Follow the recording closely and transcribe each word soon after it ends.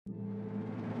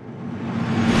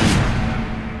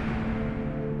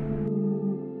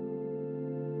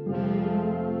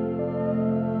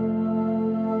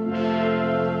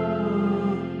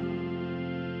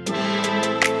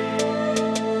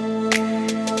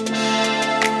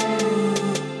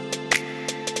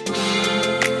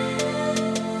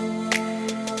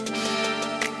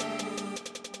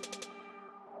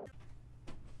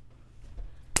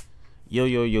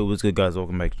Yo, what's good, guys?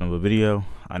 Welcome back to another video.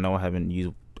 I know I haven't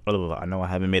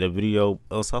made a video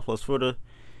of Southwest Florida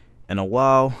in a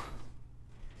while,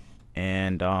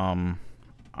 and I'm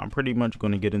pretty much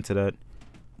going to get into that.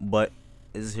 But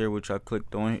this is here which I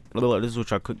clicked on. This is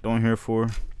what I clicked on here for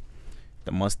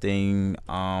the Mustang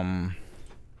TRT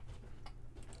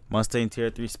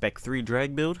SPEC 3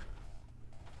 drag build.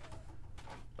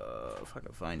 If I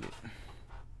can find it.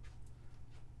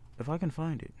 If I can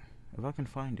find it.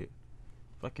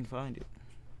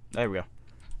 There we go.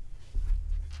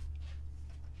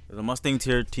 There's a Mustang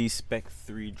TRT SPEC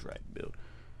 3 drag build.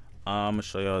 I'm gonna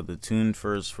show y'all the tune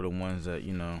first for the ones that,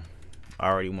 you know, I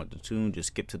already want the tune. Just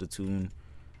skip to the tune.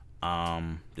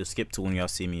 Just skip to when y'all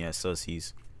see me at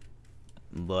Sussies.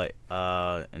 But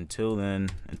until then,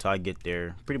 until I get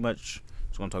there, pretty much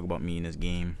just gonna talk about me in this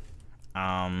game.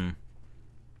 I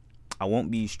won't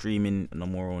be streaming no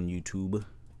more on YouTube.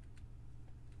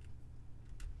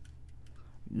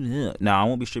 I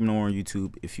won't be streaming no more on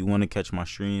YouTube. If you want to catch my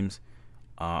streams,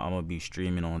 I'm gonna be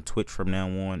streaming on Twitch from now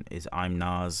on. Is I'm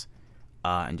Nas,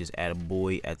 and just add a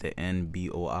boy at the end,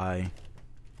 BOI.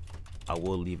 I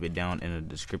will leave it down in the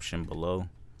description below.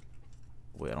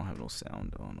 Wait, I don't have no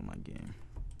sound on my game.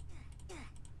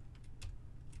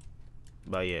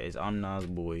 But yeah, it's I'm Nas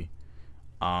boy.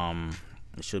 It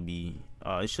should be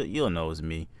you'll know it's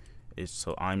me. It's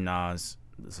so I'm Nas,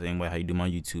 the same way how you do my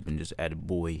YouTube, and just add a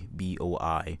boy,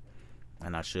 BOI,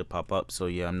 and I should pop up. So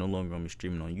yeah, I'm no longer gonna be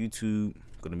streaming on YouTube.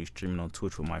 I'm gonna be streaming on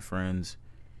Twitch with my friends.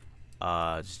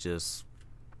 It's just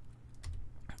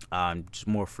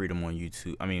more freedom on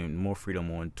YouTube. I mean, more freedom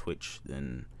on Twitch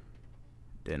than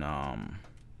there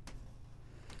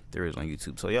is on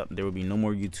YouTube. So yep, there will be no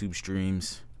more YouTube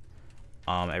streams.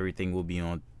 Everything will be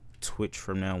on Twitch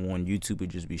from now on. YouTube would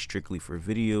just be strictly for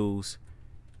videos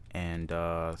and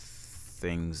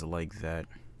things like that.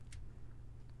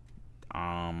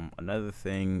 Another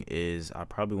thing is I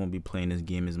probably won't be playing this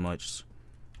game as much,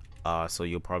 so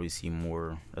you'll probably see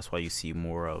more. That's why you see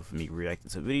more of me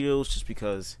reacting to videos, just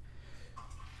because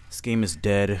this game is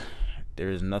dead. There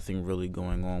is nothing really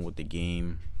going on with the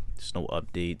game. There's no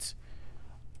updates.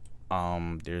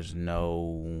 There's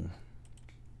no,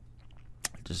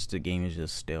 the game is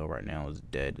just stale right now. It's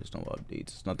dead. There's no updates.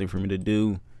 There's nothing for me to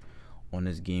do on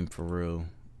this game for real.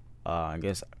 I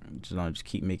guess just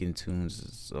keep making tunes.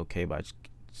 It's okay, but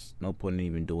it's no point in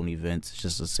even doing events. It's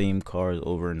just the same cars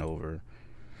over and over.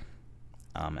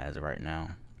 As of right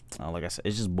now, like I said,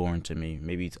 it's just boring to me.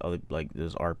 Maybe it's other, like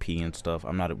there's RP and stuff.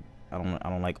 I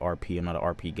don't like RP. I'm not an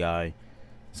RP guy,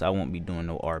 so I won't be doing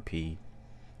no RP.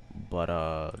 But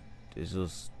it's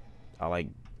just I like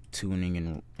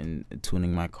tuning and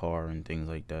tuning my car and things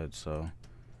like that. So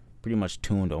pretty much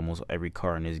tuned almost every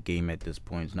car in this game at this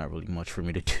point. It's not really much for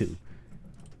me to do.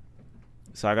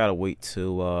 So I gotta wait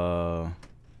till I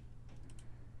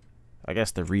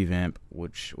guess the revamp,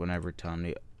 which whenever time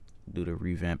they do the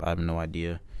revamp, I have no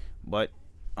idea. But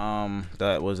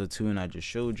that was a tune I just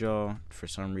showed y'all. For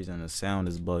some reason the sound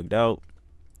is bugged out.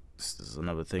 This is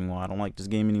another thing why I don't like this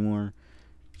game anymore.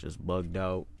 It's just bugged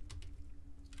out.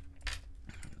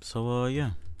 So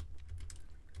yeah,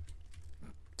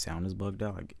 sound is bugged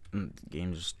out.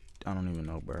 Game just, I don't even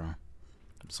know, bro.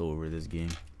 I'm so over this game.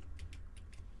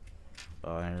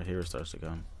 Here it starts to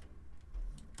come.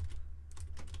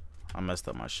 I messed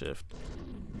up my shift.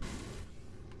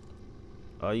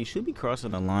 You should be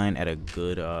crossing the line at a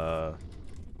good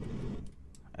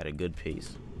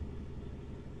pace.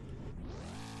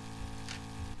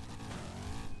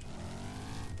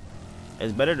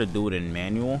 It's better to do it in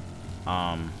manual.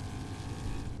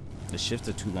 The shifts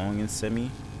are too long in semi,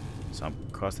 so I'm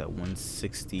across at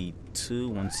 162,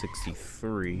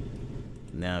 163.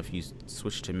 Now if you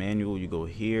switch to manual, you go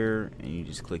here and you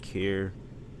just click here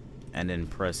and then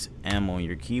press M on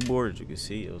your keyboard. As you can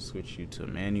see, it'll switch you to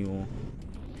manual.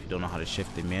 If you don't know how to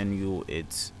shift the manual,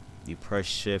 it's you press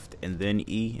shift and then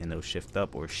E and it'll shift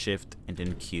up, or shift and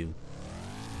then Q.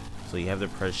 So you have to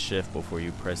press shift before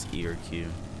you press E or Q.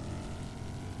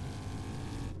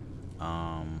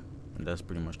 And that's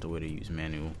pretty much the way to use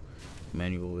manual.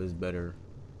 Manual is better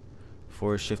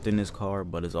for shifting this car,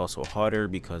 but it's also harder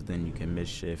because then you can miss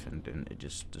shift, and then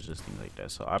there's just things like that.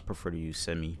 So I prefer to use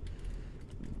semi,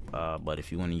 but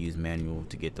if you want to use manual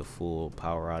to get the full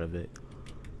power out of it,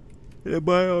 yeah,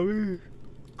 by all means,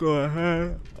 go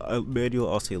ahead.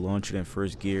 Manual, I'll say launch it in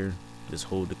first gear, just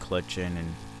hold the clutch in,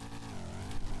 and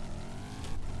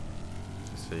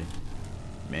let's see,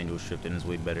 manual shifting is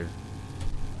way better.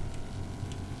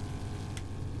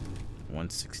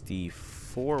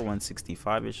 164,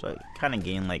 165-ish, like kind of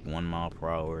gain like 1 mile per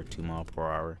hour or 2 mile per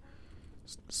hour.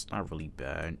 It's not really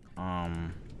bad.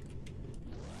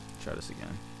 Try this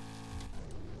again.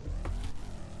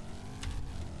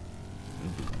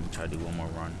 Let me try to do one more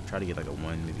run. Try to get like a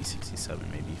 1, maybe 67,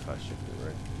 maybe if I shift it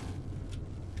right.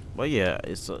 But yeah,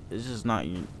 it's just not,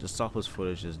 the Southwest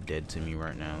footage is dead to me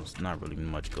right now. It's not really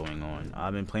much going on.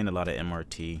 I've been playing a lot of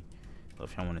MRT. So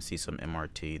if y'all want to see some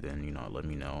MRT, then you know, let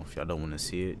me know. If y'all don't want to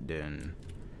see it, then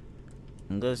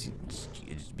unless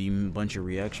it's be a bunch of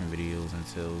reaction videos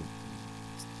until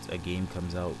a game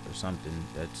comes out or something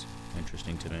that's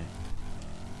interesting to me.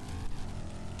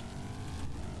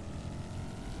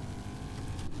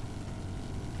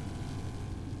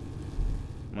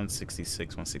 .166,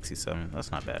 167. That's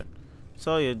not bad.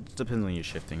 So yeah, it depends on your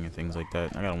shifting and things like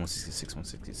that. I got a 166,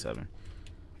 167.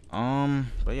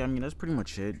 But yeah, I mean that's pretty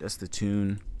much it. That's the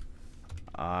tune.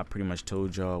 I pretty much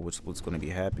told y'all what's going to be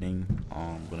happening.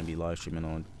 I'm going to be live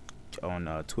streaming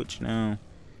on Twitch now.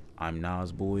 I'm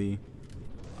Nasboy.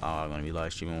 I'm going to be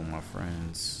live streaming with my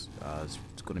friends. It's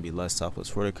going to be less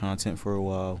Southwest Florida content for a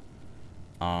while.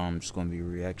 Just going to be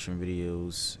reaction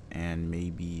videos, and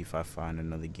maybe if I find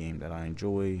another game that I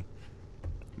enjoy,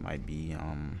 might be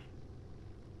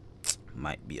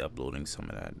uploading some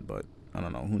of that. But I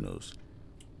don't know. Who knows?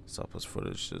 Southwest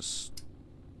Florida is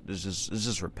it's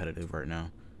just repetitive right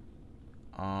now.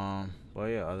 But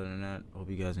yeah, other than that, hope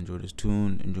you guys enjoyed this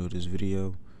tune, enjoyed this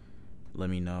video. Let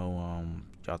me know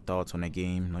y'all thoughts on the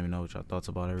game. Let me know what y'all thoughts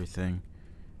about everything,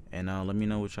 and let me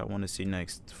know what y'all want to see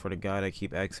next. For the guy that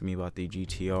keep asking me about the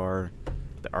GTR,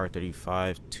 the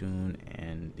R35 tune,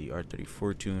 and the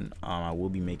R34 tune, I will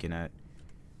be making that.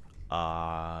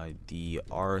 The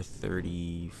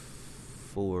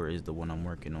R34 is the one I'm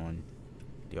working on.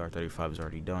 The R35 is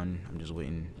already done. I'm just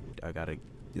waiting. I gotta,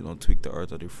 tweak the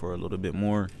R34 a little bit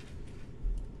more.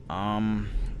 Yeah,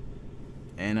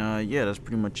 that's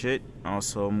pretty much it.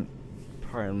 Also,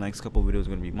 probably the next couple videos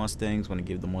are gonna be Mustangs. Want to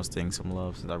give the Mustang some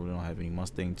love since I really don't have any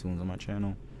Mustang tunes on my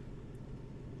channel.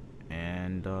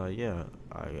 And yeah,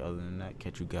 other than that,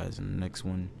 catch you guys in the next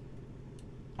one.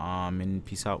 And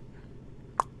peace out.